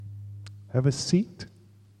Have a seat.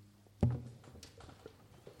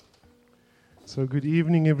 So good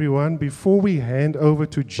evening, everyone. Before we hand over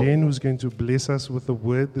to Jen, who's going to bless us with the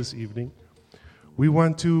word this evening, we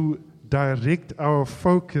want to direct our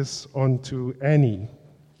focus onto Annie.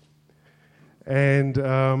 And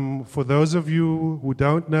for those of you who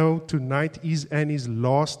don't know, tonight is Annie's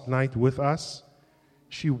last night with us.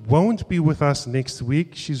 She won't be with us next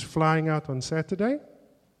week. She's flying out on Saturday.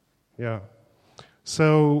 Yeah.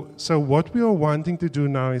 So what we are wanting to do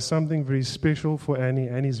now is something very special for Annie.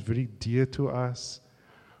 Annie's very dear to us.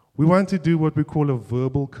 We want to do what we call a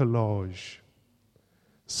verbal collage.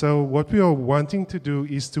 So what we are wanting to do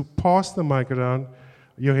is to pass the mic around.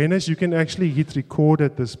 Johannes, you can actually hit record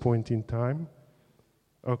at this point in time.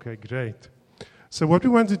 Okay, great. So what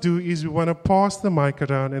we want to do is we want to pass the mic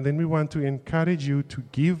around, and then we want to encourage you to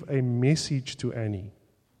give a message to Annie.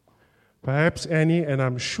 Perhaps Annie, and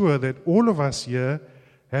I'm sure that all of us here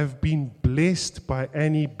have been blessed by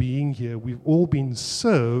Annie being here. We've all been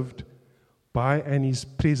served by Annie's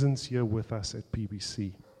presence here with us at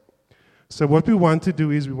PBC. So what we want to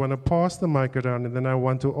do is we want to pass the mic around, and then I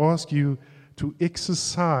want to ask you to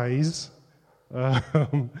exercise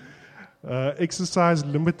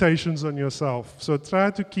limitations on yourself. So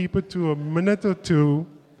try to keep it to a minute or two.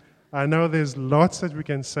 I know there's lots that we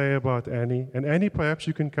can say about Annie. And Annie, perhaps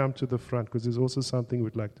you can come to the front because there's also something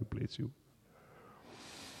we'd like to bless you.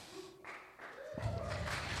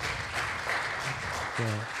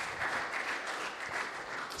 Yeah.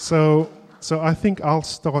 So I think I'll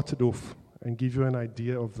start it off and give you an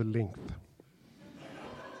idea of the length.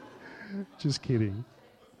 Just kidding.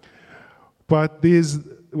 But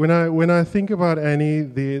when I think about Annie,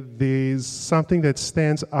 there's something that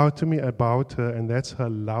stands out to me about her, and that's her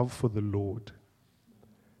love for the Lord.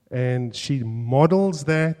 And she models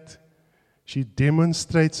that. She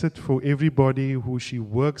demonstrates it for everybody who she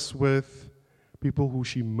works with, people who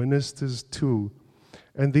she ministers to.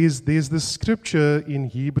 And there's this scripture in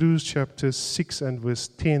Hebrews chapter 6 and verse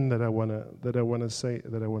 10 that I want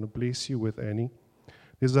to bless you with, Annie.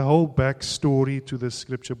 There's a whole backstory to this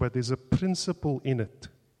scripture, but there's a principle in it.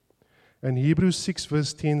 And Hebrews 6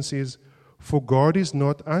 verse 10 says, "For God is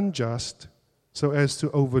not unjust so as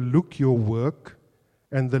to overlook your work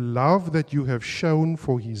and the love that you have shown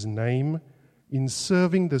for His name in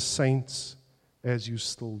serving the saints as you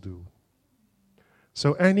still do."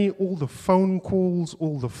 So Annie, all the phone calls,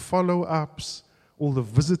 all the follow-ups, all the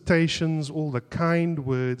visitations, all the kind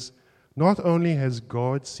words, not only has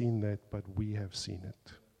God seen that, but we have seen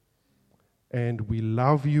it. And we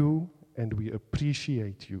love you, and we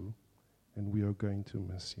appreciate you, and we are going to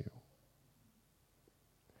miss you.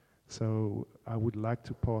 So I would like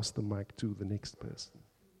to pass the mic to the next person.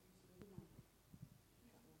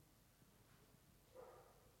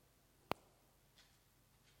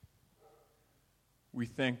 We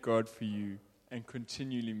thank God for you and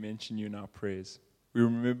continually mention you in our prayers. We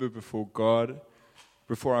remember before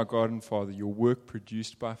our God and Father, your work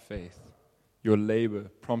produced by faith, your labor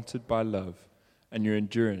prompted by love, and your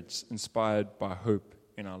endurance inspired by hope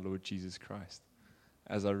in our Lord Jesus Christ.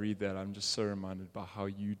 As I read that, I'm just so reminded by how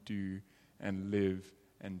you do and live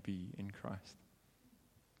and be in Christ.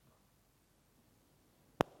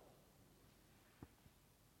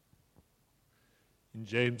 In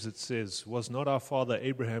James it says, "Was not our father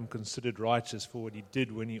Abraham considered righteous for what he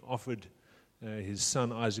did when he offered his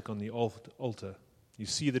son Isaac on the altar? You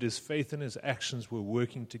see that his faith and his actions were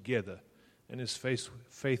working together, and his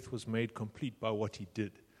faith was made complete by what he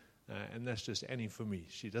did." And that's just Annie for me.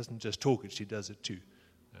 She doesn't just talk it, she does it too.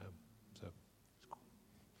 So,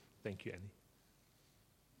 thank you, Annie.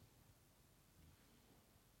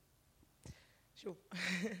 Sure.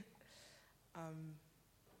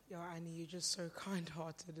 Annie, you're just so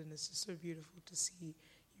kind-hearted, and it's just so beautiful to see.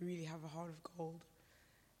 You really have a heart of gold.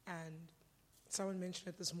 And someone mentioned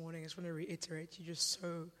it this morning. I just want to reiterate, you're just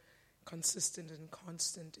so consistent and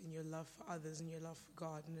constant in your love for others and your love for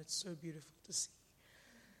God, and it's so beautiful to see.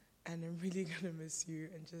 And I'm really going to miss you,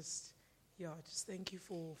 and just thank you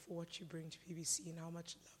for what you bring to PBC and how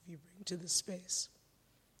much love you bring to this space.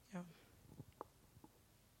 Yeah.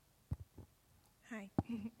 Hi.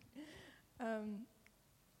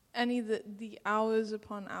 Annie, the hours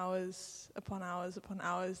upon hours upon hours upon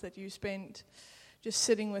hours that you spent just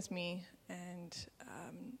sitting with me and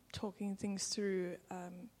talking things through,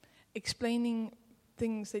 explaining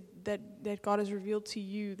things that God has revealed to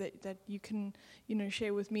you that you can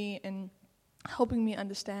share with me, and helping me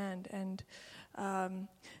understand, and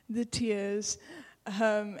the tears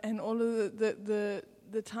and all of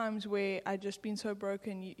the times where I've just been so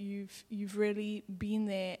broken. You've really been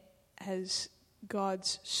there as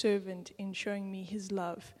God's servant in showing me His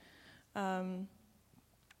love, And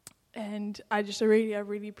I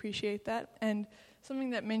really appreciate that. And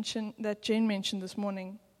something that Jen mentioned this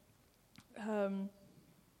morning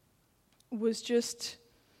was just,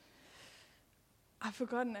 I've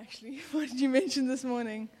forgotten actually. What did you mention this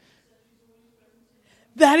morning?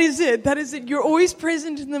 That is it. You're always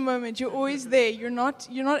present in the moment. You're always there. You're not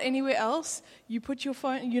anywhere else. You put your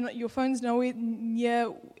phone. Your phone's nowhere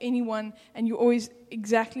near anyone, and you're always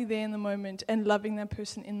exactly there in the moment and loving that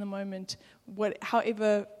person in the moment,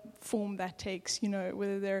 however form that takes.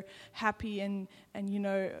 Whether they're happy and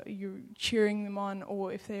you're cheering them on,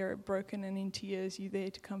 or if they're broken and in tears, you're there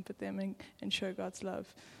to comfort them and show God's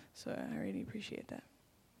love. So I really appreciate that.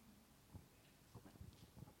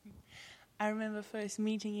 I remember first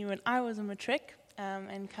meeting you when I was a matric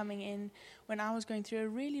and coming in when I was going through a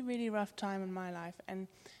really, really rough time in my life. And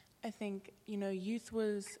I think,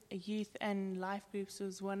 youth and life groups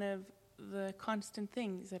was one of the constant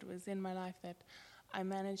things that was in my life that I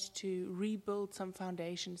managed to rebuild some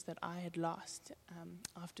foundations that I had lost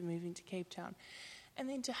after moving to Cape Town. And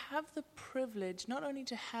then to have the privilege, not only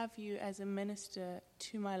to have you as a minister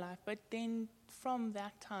to my life, but then from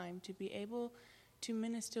that time to be able to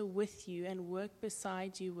minister with you and work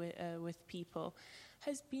beside you with people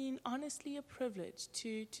has been honestly a privilege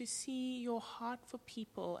to see your heart for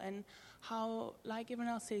people and how, like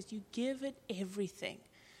everyone else says, you give it everything.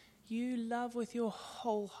 You love with your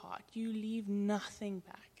whole heart. You leave nothing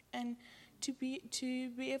back. And to be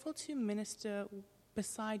able to minister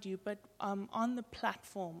beside you, but on the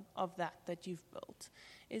platform of that you've built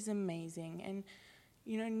is amazing. And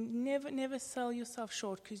never sell yourself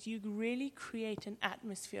short, because you really create an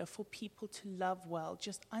atmosphere for people to love well.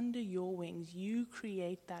 Just under your wings, you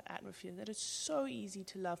create that atmosphere that is so easy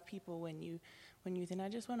to love people when you. And I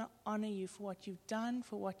just want to honor you for what you've done,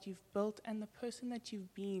 for what you've built, and the person that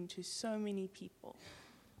you've been to so many people.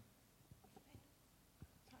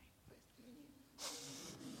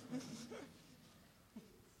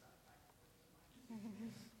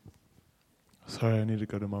 Sorry, I need to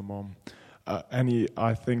go to my mom. Annie,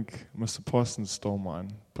 I think Mr. Parsons stole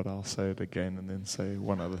mine, but I'll say it again and then say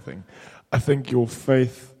one other thing. I think your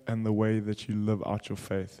faith and the way that you live out your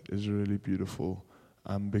faith is really beautiful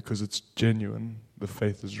because it's genuine. The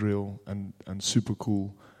faith is real and super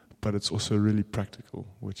cool, but it's also really practical,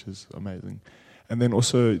 which is amazing. And then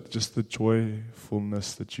also just the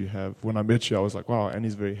joyfulness that you have. When I met you, I was like, wow,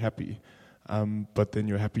 Annie's very happy. But then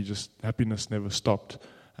your happiness never stopped.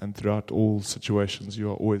 And throughout all situations, you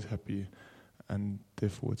are always happy. And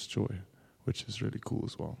therefore it's joy, which is really cool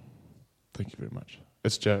as well. Thank you very much.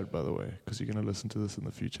 It's Jared, by the way, because you're going to listen to this in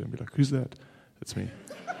the future and be like, who's that? It's me.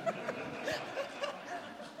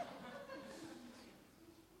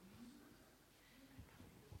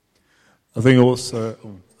 I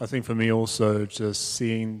think for me also, just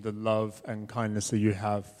seeing the love and kindness that you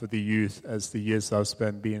have for the youth as the years I've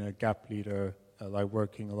spent being a gap leader, like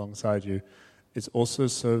working alongside you, it's also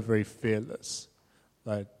so very fearless.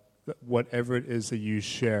 Like whatever it is that you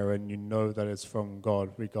share and you know that it's from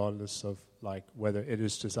God, regardless of like whether it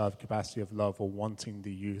is just out of capacity of love or wanting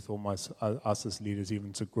the youth or us as leaders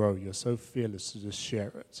even to grow, you're so fearless to just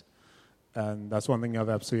share it. And that's one thing I've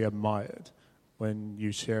absolutely admired when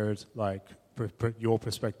you shared like your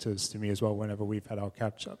perspectives to me as well whenever we've had our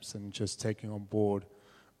catch-ups, and just taking on board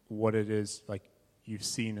what it is like you've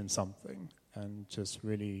seen in something, and just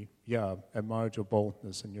really, admired your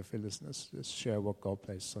boldness and your fearlessness. Just share what God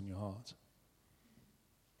places on your heart.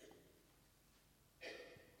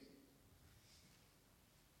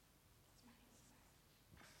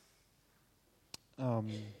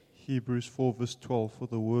 Hebrews 4 verse 12, for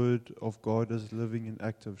the word of God is living and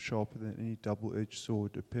active, sharper than any double-edged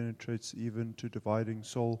sword. It penetrates even to dividing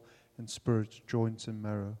soul and spirit, joints and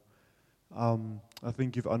marrow. I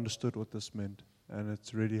think you've understood what this meant, and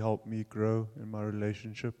it's really helped me grow in my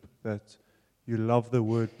relationship, that you love the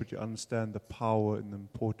word, but you understand the power and the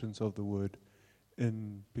importance of the word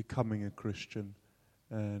in becoming a Christian,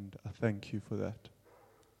 and I thank you for that.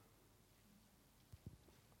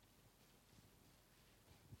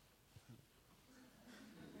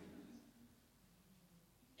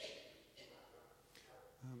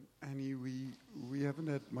 Annie, we haven't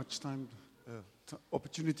had much time,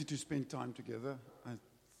 opportunity to spend time together. I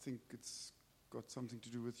think it's got something to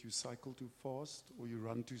do with you cycle too fast or you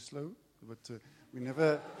run too slow, but we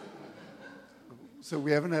never, so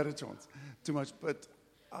we haven't had a chance too much. But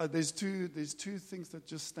there's two things that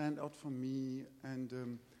just stand out for me, and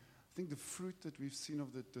I think the fruit that we've seen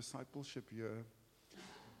of the discipleship here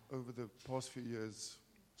over the past few years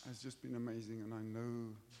has just been amazing, and I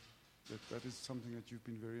know that is something that you've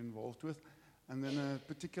been very involved with. And then a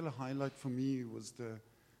particular highlight for me was the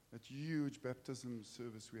that huge baptism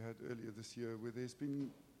service we had earlier this year, where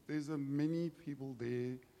there's many people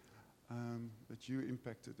there that you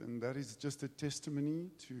impacted, and that is just a testimony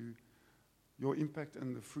to your impact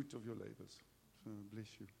and the fruit of your labors. So bless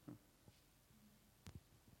you.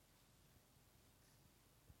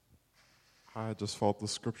 I just felt the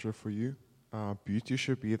scripture for you. Beauty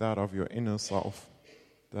should be that of your inner self,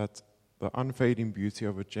 that the unfading beauty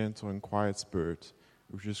of a gentle and quiet spirit,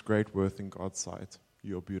 which is great worth in God's sight.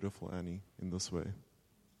 You're beautiful, Annie, in this way.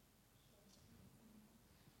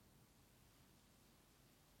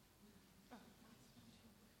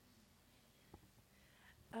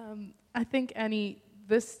 I think, Annie,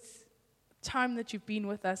 this time that you've been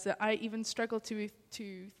with us, I even struggle to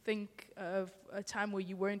think of a time where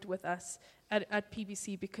you weren't with us at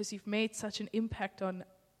PBC, because you've made such an impact on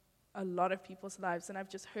a lot of people's lives. And I've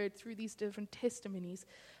just heard through these different testimonies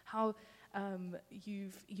how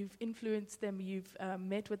you've influenced them, you've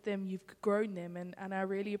met with them, you've grown them, and I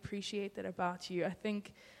really appreciate that about you. I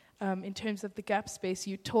think in terms of the gap space,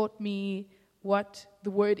 you taught me what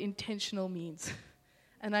the word intentional means.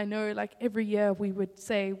 And I know, like, every year we would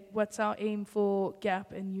say, what's our aim for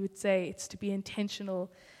GAP? And you would say, it's to be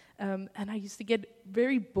intentional. And I used to get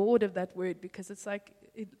very bored of that word, because it's like,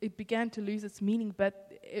 it began to lose its meaning.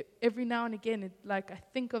 But every now and again, I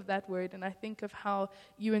think of that word, and I think of how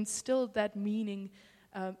you instilled that meaning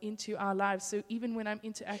into our lives. So even when I'm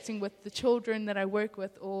interacting with the children that I work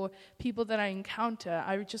with or people that I encounter,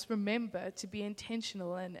 I just remember to be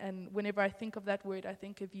intentional. And whenever I think of that word, I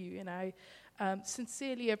think of you. And I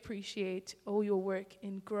sincerely appreciate all your work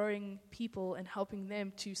in growing people and helping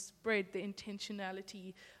them to spread the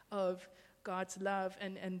intentionality of God's love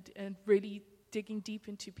and really digging deep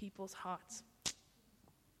into people's hearts.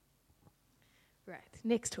 Right,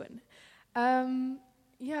 next one.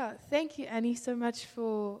 Thank you, Annie, so much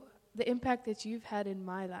for the impact that you've had in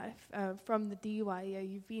my life. From the DY,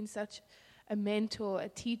 you've been such a mentor, a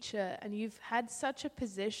teacher, and you've had such a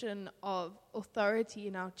position of authority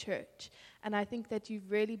in our church. And I think that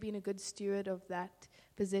you've really been a good steward of that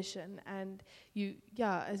position. And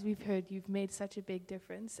as we've heard, you've made such a big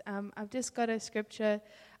difference. I've just got a scripture.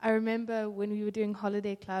 I remember when we were doing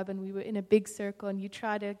Holiday Club and we were in a big circle, and you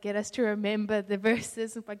tried to get us to remember the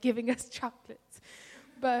verses by giving us chocolates,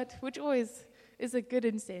 which always is a good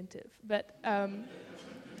incentive. But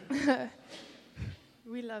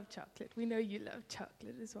we love chocolate. We know you love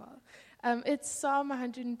chocolate as well. It's Psalm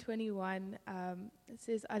 121. It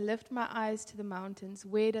says, I lift my eyes to the mountains.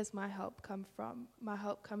 Where does my help come from? My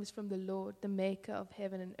help comes from the Lord, the maker of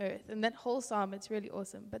heaven and earth. And that whole psalm, it's really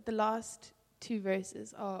awesome. But the last two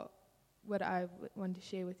verses are what I want to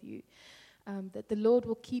share with you. That the Lord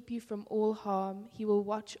will keep you from all harm. He will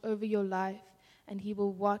watch over your life, and He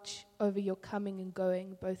will watch over your coming and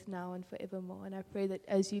going, both now and forevermore. And I pray that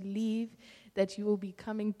as you leave, that you will be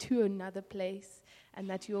coming to another place, and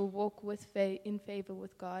that you will walk in favor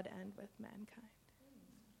with God and with mankind.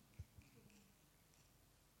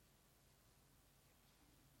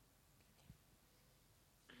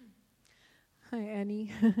 Hi,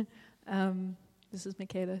 Annie. This is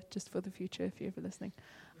Michaela, just for the future, if you're ever listening.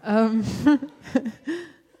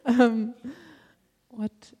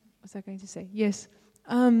 What was I going to say? Yes.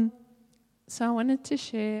 So I wanted to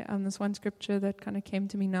share this one scripture that kind of came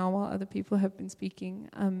to me now while other people have been speaking.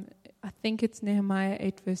 I think it's Nehemiah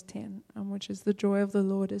 8 verse 10, which is the joy of the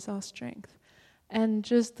Lord is our strength. And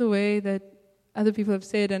just the way that other people have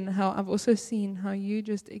said, and how I've also seen how you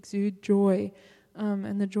just exude joy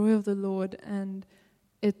and the joy of the Lord. And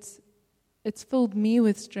it's filled me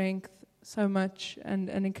with strength so much and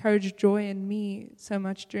encouraged joy in me so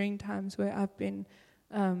much during times where I've been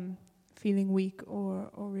feeling weak or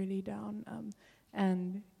really down.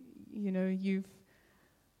 And, you've,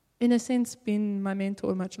 in a sense, been my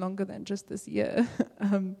mentor much longer than just this year.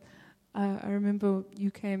 I remember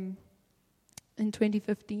you came in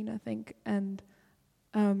 2015, I think, and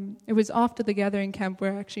it was after the gathering camp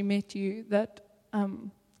where I actually met you that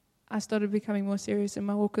I started becoming more serious in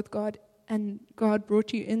my walk with God, and God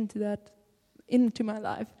brought you into my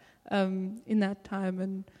life in that time,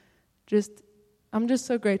 and I'm just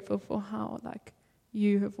so grateful for how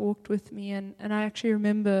you have walked with me. And I actually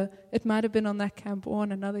remember, it might have been on that camp or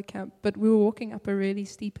on another camp, but we were walking up a really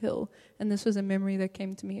steep hill, and this was a memory that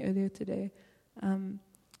came to me earlier today,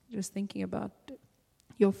 just thinking about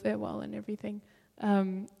your farewell and everything,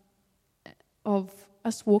 of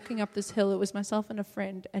us walking up this hill. It was myself and a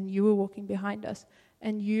friend, and you were walking behind us,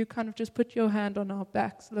 and you kind of just put your hand on our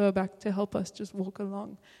backs, lower back, to help us just walk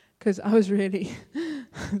along, because I was really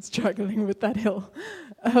struggling with that hill.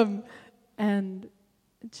 And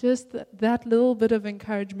just that little bit of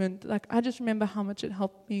encouragement, like I just remember how much it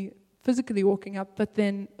helped me physically walking up, but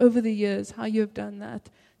then over the years, how you have done that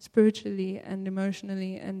spiritually and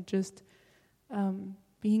emotionally, and just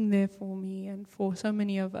being there for me and for so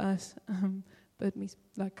many of us, but me,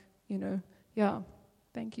 like,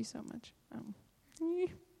 thank you so much.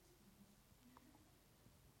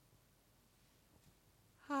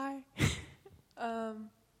 Hi.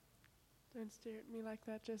 Don't stare at me like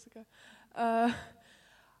that, Jessica.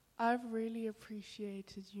 I've really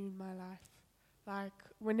appreciated you in my life. Like,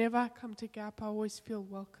 whenever I come to Gap, I always feel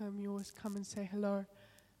welcome. You always come and say hello.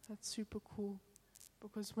 That's super cool.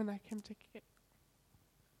 Because when I came to Gap,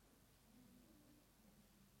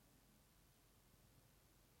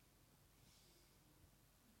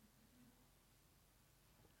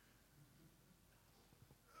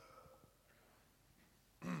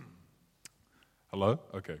 Hello?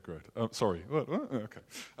 Okay, great. Sorry. What? Okay.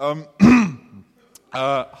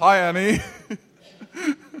 Hi, Annie.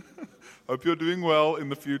 Hope you're doing well in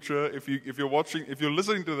the future. If you're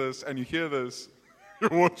listening to this and you hear this, you're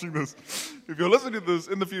watching this. If you're listening to this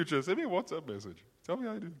in the future, send me a WhatsApp message. Tell me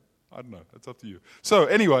how you do. I don't know. It's up to you. So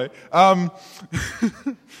anyway,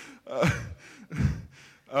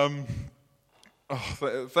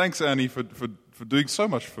 thanks, Annie, for doing so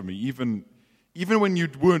much for me. Even when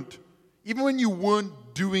you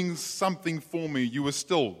weren't doing something for me, you were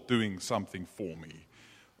still doing something for me.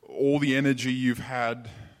 All the energy you've had,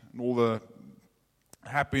 and all the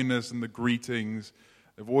happiness and the greetings,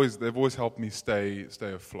 they've always helped me stay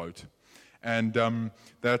afloat. And I'm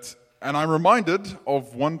reminded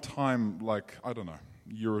of one time, like, I don't know,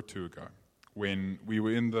 a year or two ago, when we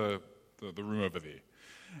were in the room over there,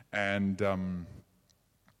 and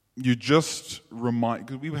you just remind,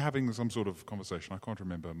 because we were having some sort of conversation, I can't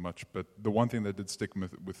remember much, but the one thing that did stick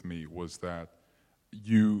with me was that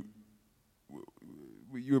you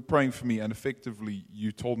were praying for me, and effectively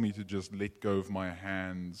you told me to just let go of my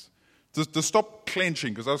hands, to stop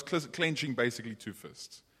clenching, because I was clenching basically two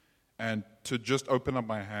fists, and to just open up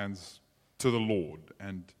my hands to the Lord,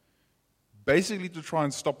 and basically to try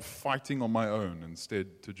and stop fighting on my own,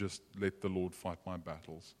 instead to just let the Lord fight my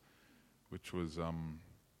battles, which was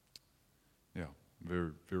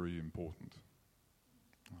very, very important.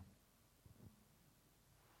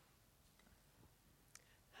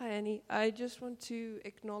 Hi, Annie. I just want to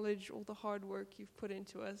acknowledge all the hard work you've put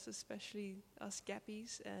into us, especially us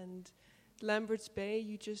Gappies. And Lambert's Bay,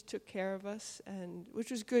 you just took care of us, and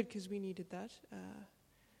which was good because we needed that.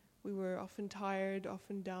 We were often tired,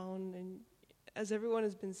 often down, and as everyone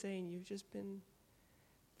has been saying, you've just been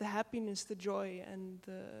the happiness, the joy, and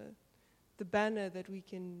the banner that we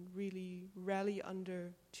can really rally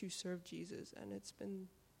under to serve Jesus. And it's been,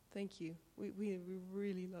 thank you. We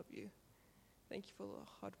really love you. Thank you for the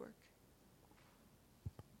hard work.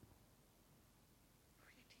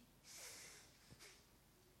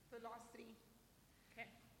 The last three. Okay.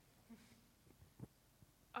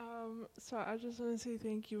 So I just want to say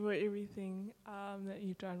thank you for everything that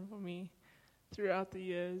you've done for me throughout the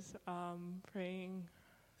years, praying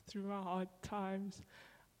through my hard times.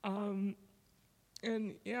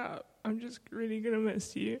 And yeah, I'm just really going to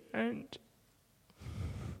miss you. And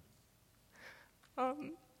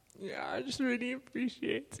I just really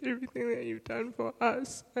appreciate everything that you've done for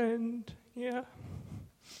us. And yeah.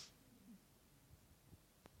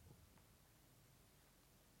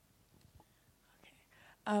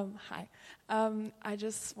 Hi. I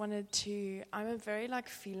just wanted to, I'm a very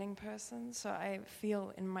feeling person, so I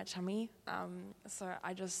feel in my tummy. So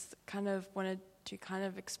I just kind of wanted to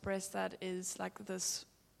express that is this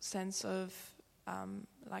sense of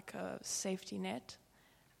like a safety net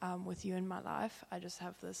with you in my life. I just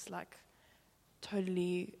have this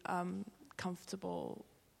totally comfortable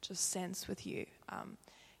just sense with you.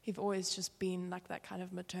 You've always just been that kind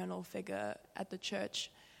of maternal figure at the church.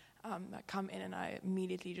 I come in and I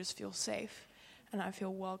immediately just feel safe, and I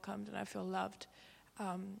feel welcomed, and I feel loved.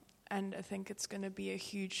 And I think it's going to be a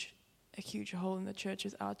huge hole in the church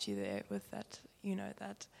without you there, with that,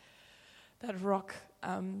 that rock.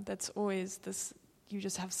 That's always this. You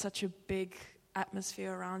just have such a big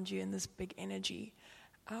atmosphere around you and this big energy.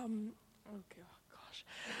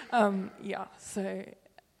 Yeah. So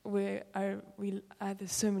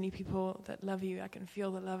there's so many people that love you. I can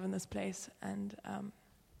feel the love in this place, and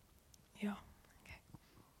yeah. Okay.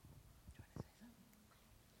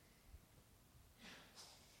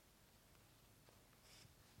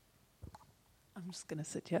 I'm just going to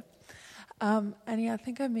sit here. Annie, I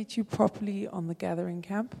think I met you properly on the gathering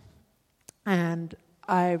camp. And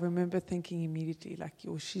I remember thinking immediately, like,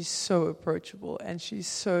 she's so approachable and she's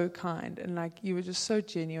so kind, and like you were just so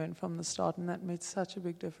genuine from the start, and that made such a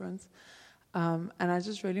big difference. And I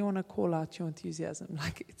just really want to call out your enthusiasm.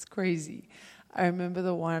 Like, it's crazy. I remember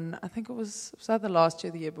the one, I think it was either last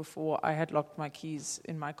year or the year before, I had locked my keys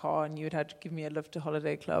in my car and you had to give me a lift to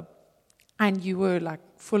Holiday Club. And you were like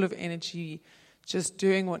full of energy, just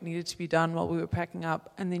doing what needed to be done while we were packing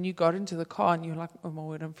up. And then you got into the car and you were like, oh my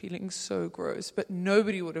word, I'm feeling so gross. But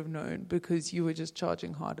nobody would have known because you were just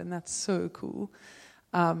charging hard. And that's so cool.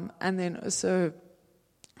 And then also,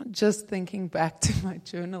 just thinking back to my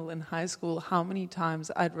journal in high school, how many times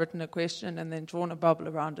I'd written a question and then drawn a bubble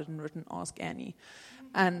around it and written "Ask Annie,"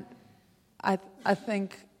 and I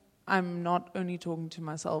think I'm not only talking to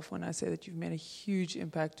myself when I say that you've made a huge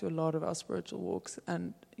impact to a lot of our spiritual walks,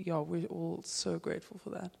 and yeah, we're all so grateful for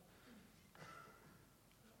that.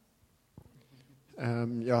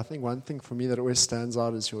 I think one thing for me that always stands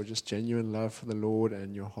out is your just genuine love for the Lord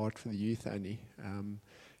and your heart for the youth, Annie.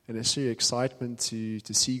 And it's your excitement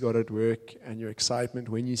to see God at work, and your excitement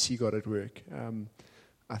when you see God at work.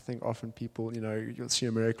 I think often people, you'll see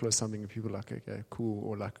a miracle or something, and people are like, okay, cool.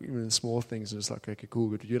 Or like even small things, it's like, okay, cool.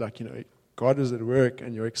 But you're like, God is at work,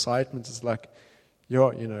 and your excitement is like,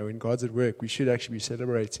 when God's at work, we should actually be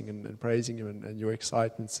celebrating and praising Him. And your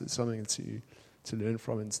excitement is something to learn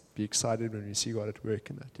from and be excited when we see God at work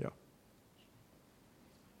in that, yeah.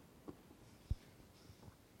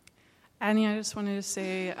 Annie, I just wanted to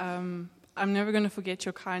say I'm never going to forget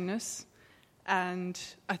your kindness, and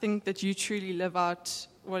I think that you truly live out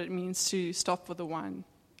what it means to stop for the one.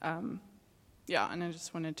 And I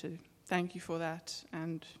just wanted to thank you for that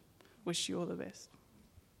and wish you all the best.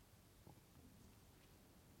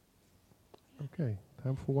 Okay,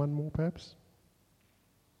 time for one more, perhaps?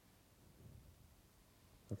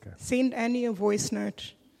 Okay. Send Annie a voice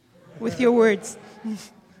note with your words.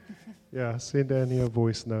 Yeah, send Annie a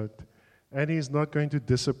voice note. Annie is not going to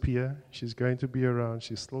disappear. She's going to be around.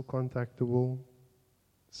 She's still contactable.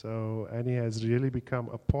 So Annie has really become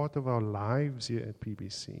a part of our lives here at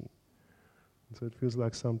PBC. So it feels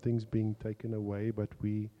like something's being taken away, but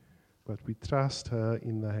we trust her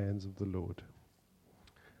in the hands of the Lord.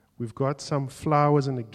 We've got some flowers and a